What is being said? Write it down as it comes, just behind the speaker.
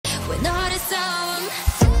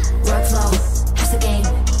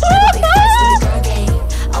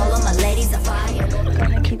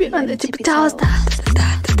Keep it on the tippy toes.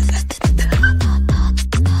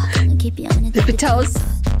 Tippy toes.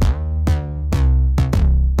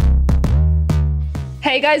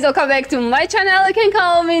 Hey guys, welcome back to my channel. You can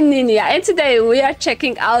call me Ninia, and today we are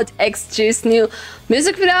checking out XG's new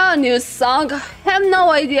music video, new song. I have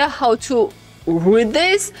no idea how to read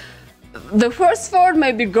this. The first word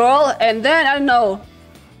may be girl, and then I don't know,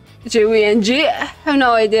 GVNG. I have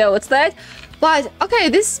no idea what's that. But okay,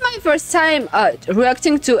 this is my first time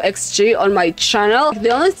reacting to XG on my channel.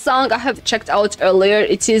 The only song I have checked out earlier,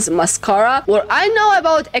 it is Mascara. What I know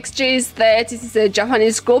about XG is that it is a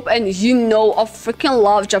Japanese group, and you know I freaking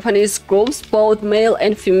love Japanese groups, both male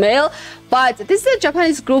and female. But this is a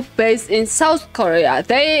Japanese group based in South Korea.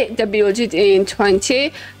 They debuted in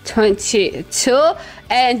 2022,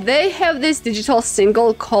 and they have this digital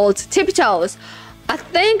single called Tippy. I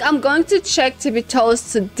think I'm going to check Tippy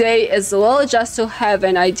today as well, just to have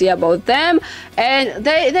an idea about them. And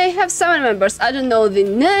they have 7 members. I don't know the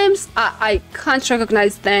names. I can't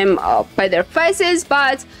recognize them by their faces,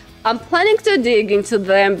 but I'm planning to dig into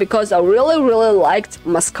them because I really liked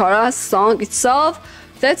Mascara song itself.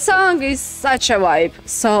 That song is such a vibe.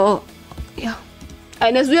 So yeah.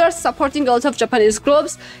 And as we are supporting a lot of Japanese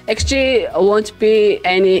groups, XG won't be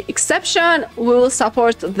any exception. We will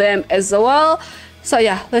support them as well. So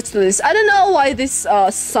yeah, let's do this. I don't know why this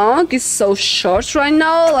song is so short right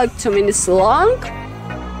now, like 2 minutes long.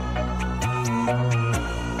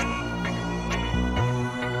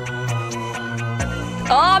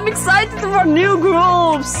 Oh, I'm excited for new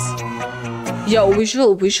groups. Yo,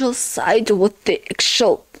 visual side with the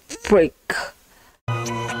actual freak.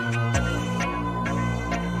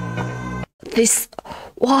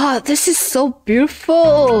 Wow, this is so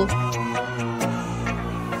beautiful.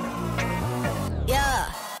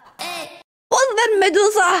 What's that,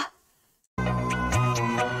 Medusa?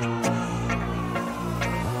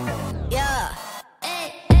 Yeah.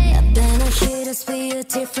 I've been here to be a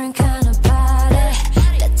different kind of party.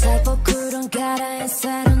 That type of girl don't got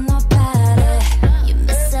inside of nobody. You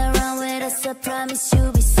mess around with us, I promise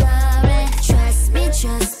you'll be sorry. Trust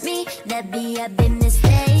me, that be a big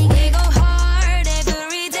mistake. We go hard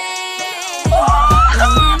every day.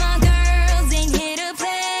 My girls ain't here to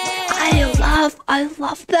play. I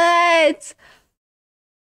love that.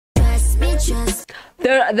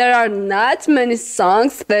 There are not many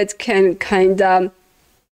songs that can kinda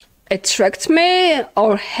attract me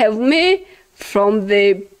or have me from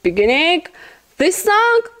the beginning. This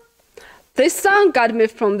song got me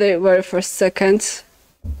from the very first second.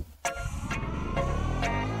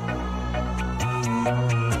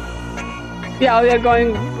 Yeah, we are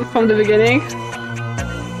going from the beginning.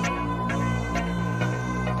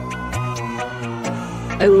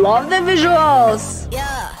 I love the visuals.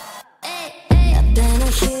 Yeah.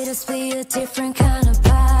 Be a different kind of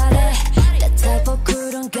party. That type of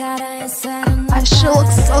girl don't got inside of nobody. She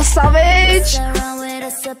looks so savage.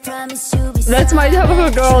 That's my type of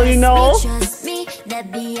a girl, you know.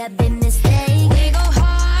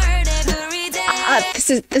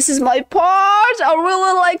 This is my part. I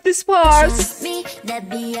really like this part.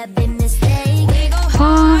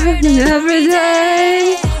 Hard every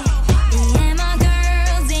day.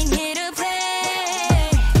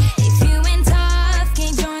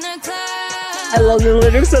 I love the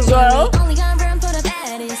lyrics as well.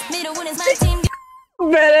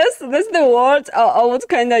 Badass, that's the word I would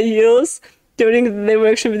kinda use during the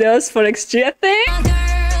reaction videos for XG, I think.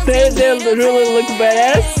 They really look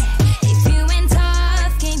badass.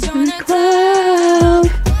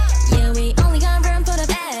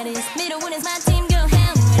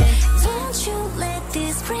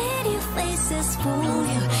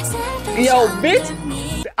 Yo, beat.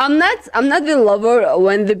 I'm not the lover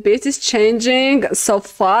when the beat is changing so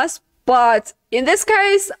fast, but in this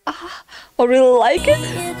case, I really like it.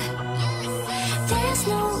 There's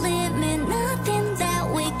no limit, nothing that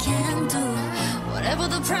we can do. Whatever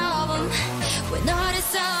the problem, we're not a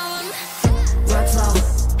sound. Workflow,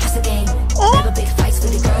 has a game. Never big fights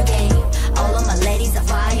with the girl game. All of my ladies are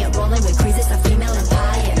fire, rolling with creases, a female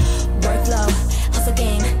empire. Workflow, has a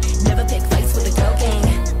game. Never pick fights with the girl gang.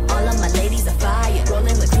 All of my ladies are fire,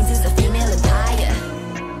 rolling with creases, a female empire.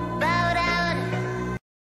 Bow down.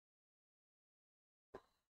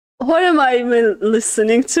 What am I even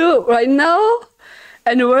listening to right now?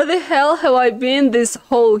 And where the hell have I been this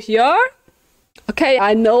whole year? Okay,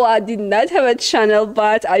 I know I did not have a channel,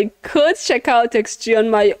 but I could check out XG on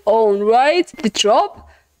my own, right? The drop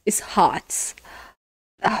is hot.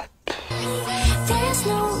 There's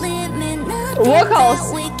no limit, nothing Vocals.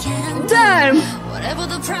 that we can time. Whatever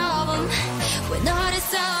the problem, we know how to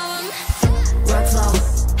solve 'em. Workflow,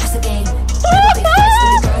 how's the game? Never big fights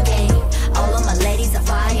with the girl gang. All of my ladies are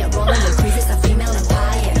fire, rolling with creases of female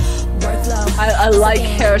empire. Workflow, I like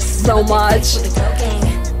her so much.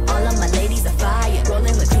 all of my ladies are fire,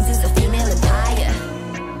 rolling with creases of female empire.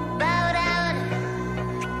 Bow down,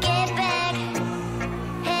 get back,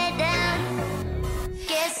 head down,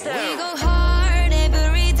 get we go hard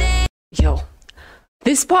every day. Yo,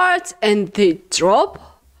 this part and the drop,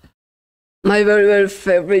 my very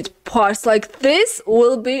favorite parts. Like this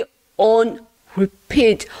will be on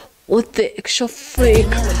repeat. What the actual freak?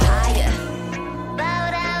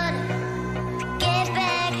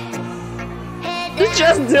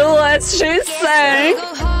 Just do what she sang.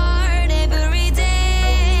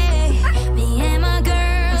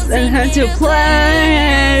 And have to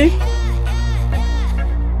play.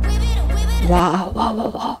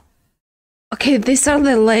 Wow. Okay, these are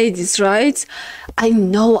the ladies, right? I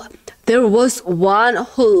know there was one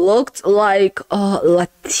who looked like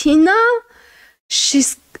Latina.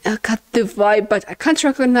 She's got the vibe, but I can't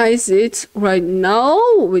recognize it right now.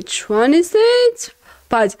 Which one is it?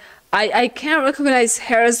 But I can recognize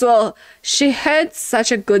her as well. She had such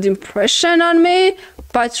a good impression on me.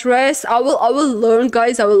 But rest, I will learn,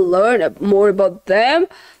 guys. I will learn more about them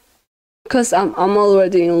because I'm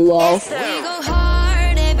already in love.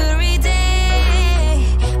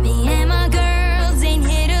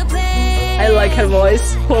 I like her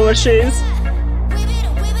voice, whoever she is.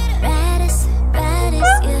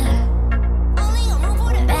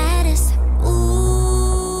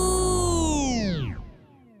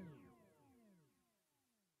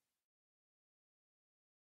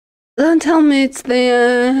 Don't tell me it's the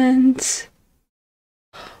end.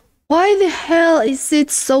 Why the hell is it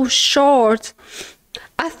so short?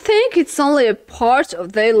 I think it's only a part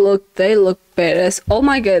of they look badass. Oh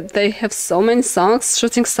my god, they have so many songs.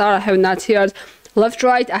 Shooting Star I have not heard. Left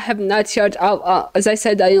Right I have not heard. As I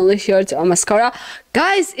said, I only heard Mascara.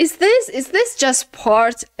 Guys, is this just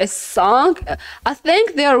part a song? I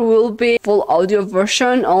think there will be full audio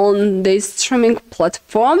version on these streaming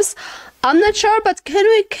platforms. I'm not sure, but can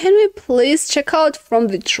we please check out from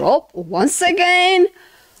the drop once again?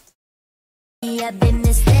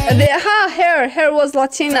 Her was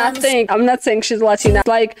Latina, I think. I'm not saying she's Latina.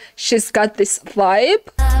 Like she's got this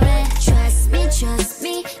vibe.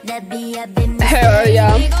 Her,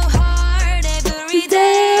 yeah.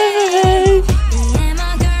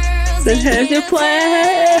 Then have to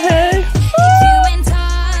play.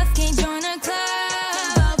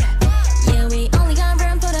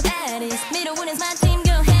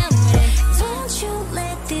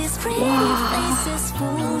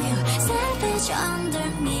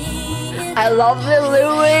 I love the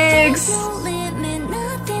lyrics.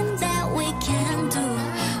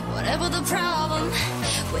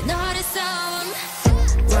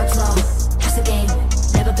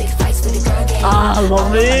 I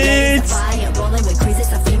love it.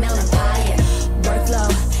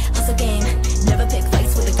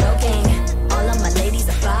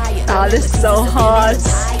 Oh, this is so hot.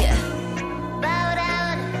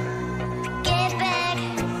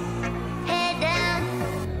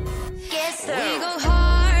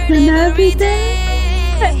 And every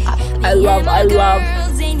day I love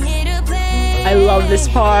this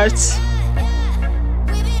part.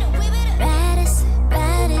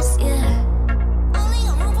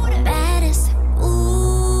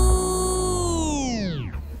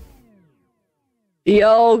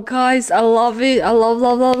 Yo guys, I love it. I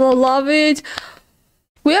love it.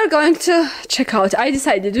 We are going to check out, I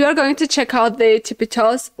decided we are going to check out the Tippy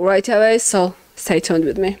right away, so stay tuned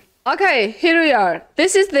with me. Okay, here we are.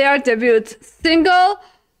 This is their debut single.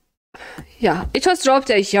 Yeah, it was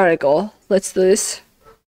dropped a year ago. Let's do this.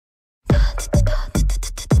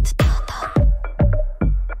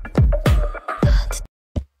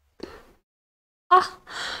 Ah,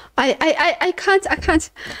 I can't.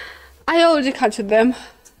 I already counted them.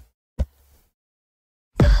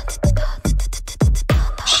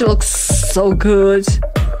 She looks so good.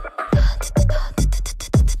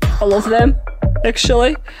 All of them,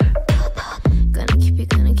 actually. Gonna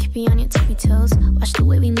keep you on your tippy toes. Watch the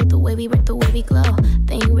way we move, the way we work, the way we glow.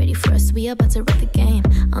 They ain't ready for us, we about to wreck the game.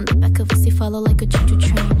 On the back of us, they follow like a choo-choo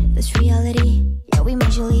train. This reality, yeah, we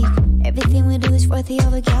made you leave. Everything we do is worthy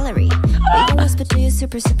of a gallery. We gon' whisper to you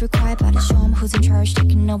super quiet, about to show them who's in charge,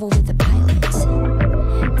 taking over with the pilots.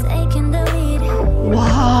 Taking the lead.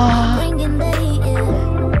 Wow. Bringing the heat,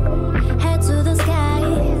 yeah. Head to the sky.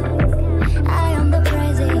 Eye on the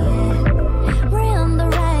prize, yeah. We're on the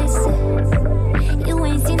rise. You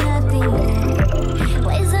ain't seen nothing.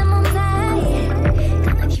 Place them on fire.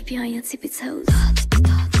 Gonna keep you on your tippy toes.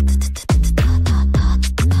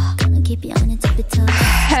 Gonna keep you on your tippy toes.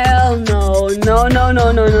 Hell no. No, no,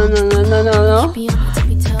 no, no, no, no, no, no, no, no. Keep you on your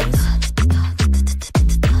tippy toes.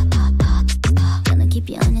 Gonna keep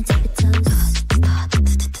you on your tippy toes.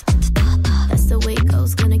 That's the way it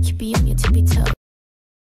goes. Gonna keep you on your tippy toes.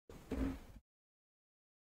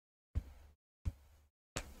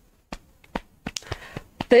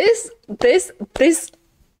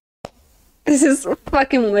 This is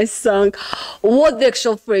fucking my song. What the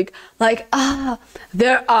actual freak? Like,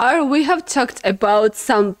 we have talked about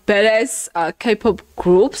some badass K-pop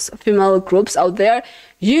groups, female groups out there.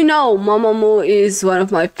 You know, Mamamoo is one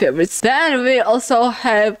of my favorites. Then we also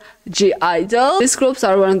have G-Idol. These groups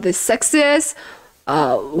are one of the sexiest,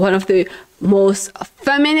 one of the most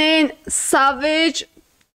feminine, savage,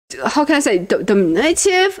 how can I say,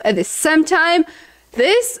 dominative at the same time.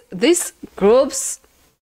 These groups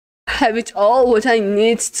have it all, what I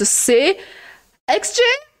need to see. XG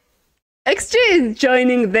is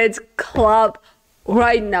joining that club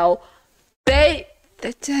right now. That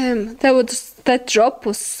drop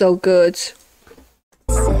was so good.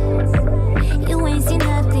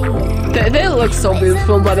 They look so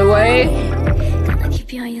beautiful, by the way. Gonna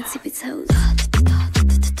keep you on your tippy toes.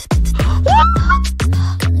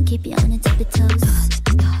 Gonna keep you on your tippy toes.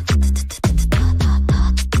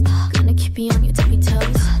 Gonna keep you on your tippy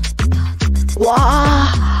toes.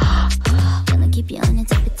 Wow. Gonna keep you on your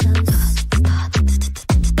tippy toes.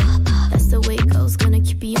 That's the way it goes. Gonna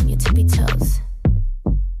keep you on your tippy toes.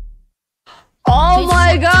 Oh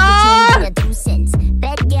my god!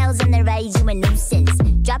 Bad girls on the rise, you a nuisance.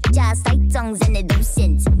 Drop jars like tongues and a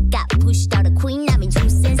nuisance. Got pushed out a queen, I'm in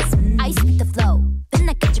nuisance. I spit the flow, then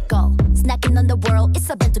I catch you go. Snacking on the world, it's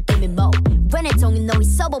about to give me more. When I don't know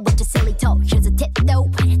it's sober with your silly toe. Here's a tip though,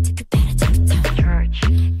 when I take you better, tippy toe.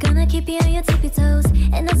 Gonna keep you on your tippy toes.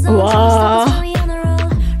 And the zone, wow. we on the roll.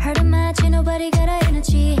 Heard a match, ain't nobody got our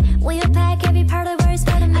energy. We pack every part of where it's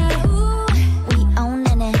better me. We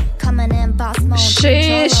owning it, coming in boss mode. She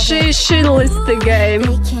list the game.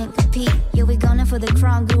 We can't compete. Yeah, we going for the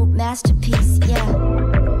crown group masterpiece. Yeah,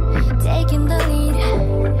 taking the lead.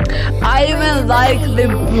 I even like the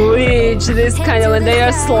bridge, this kind of when they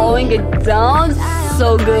are slowing it down,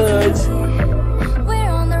 so good. We're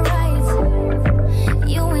on the rise.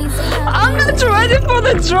 You ain't seen I'm not ready for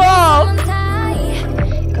the drop.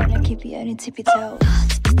 Gonna keep you on your tippy toes.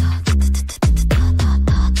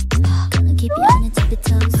 Gonna keep you on your tippy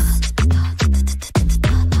toes.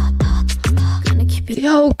 Gonna keep you.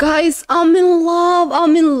 Yo guys, I'm in love.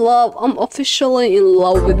 I'm officially in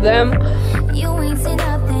love with them. You ain't seen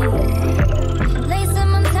nothing. Lace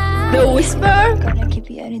them on tight. The whisper, Gonna keep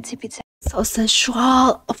you on your tippy toes. so sensual.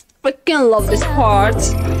 I freaking love this part.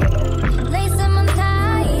 Lace them on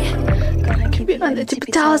tight. Gonna keep you On the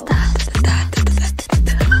tippy toes.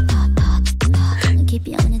 Gonna keep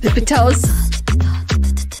you on your Tippy toes.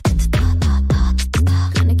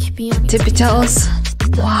 Gonna keep you on your Tippy toes.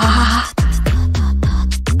 Wow.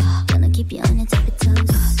 Gonna keep you on your tippy toes.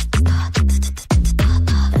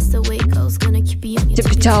 That's the way it goes. Gonna keep you on your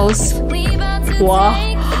Tippy toes. We about to Wow.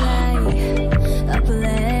 take flight up a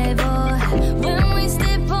level. When we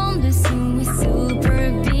step on the scene, we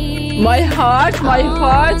super big. My heart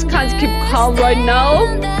can't keep calm right now.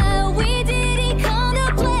 We didn't come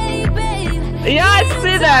to play, babe. Yeah, I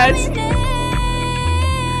see that.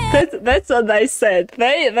 That's what I said.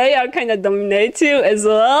 They are kind of dominative as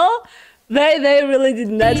well. They really did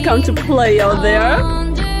not come to play out there.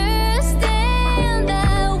 Understand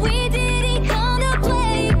that we didn't come to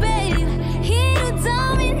play, babe. Here to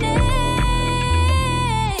dominate.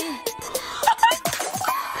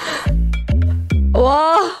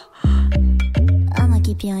 Wow. I'ma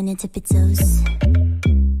keep you on your tippy toes.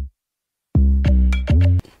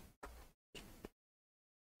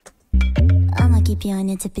 I'ma keep you on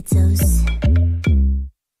your tippy toes.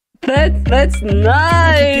 That's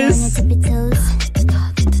nice. Tippy toes.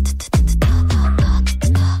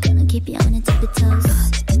 Gonna keep you on your tippy toes.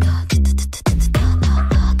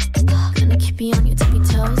 Gonna keep you on your tippy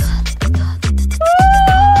toes.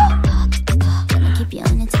 Gonna keep you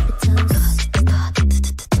on your tippy toes.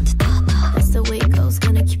 That's the way it goes.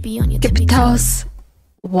 Gonna keep you on your tippy toes.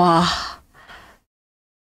 Wow.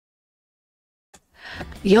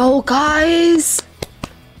 Yo guys,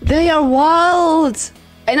 they are wild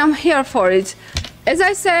and I'm here for it. As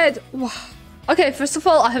I said, wow. Okay, first of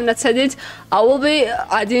all, I have not said it, I will be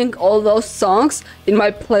adding all those songs in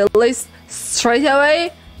my playlist straight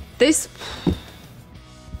away. This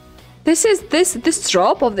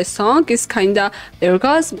drop of the song is kinda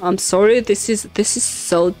orgasm. I'm sorry, this is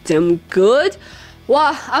so damn good.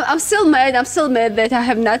 Wow, I'm still mad that I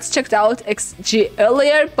have not checked out XG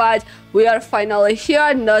earlier, but we are finally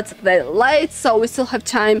here, not that late, so we still have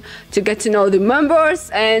time to get to know the members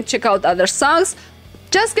and check out other songs.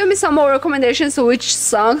 Just give me some more recommendations of which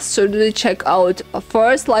songs should we check out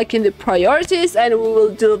first, like in the priorities, and we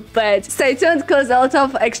will do that. Stay tuned because a lot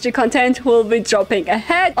of XG content will be dropping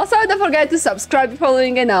ahead. Also, don't forget to subscribe if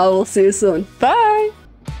following, and I will see you soon. Bye!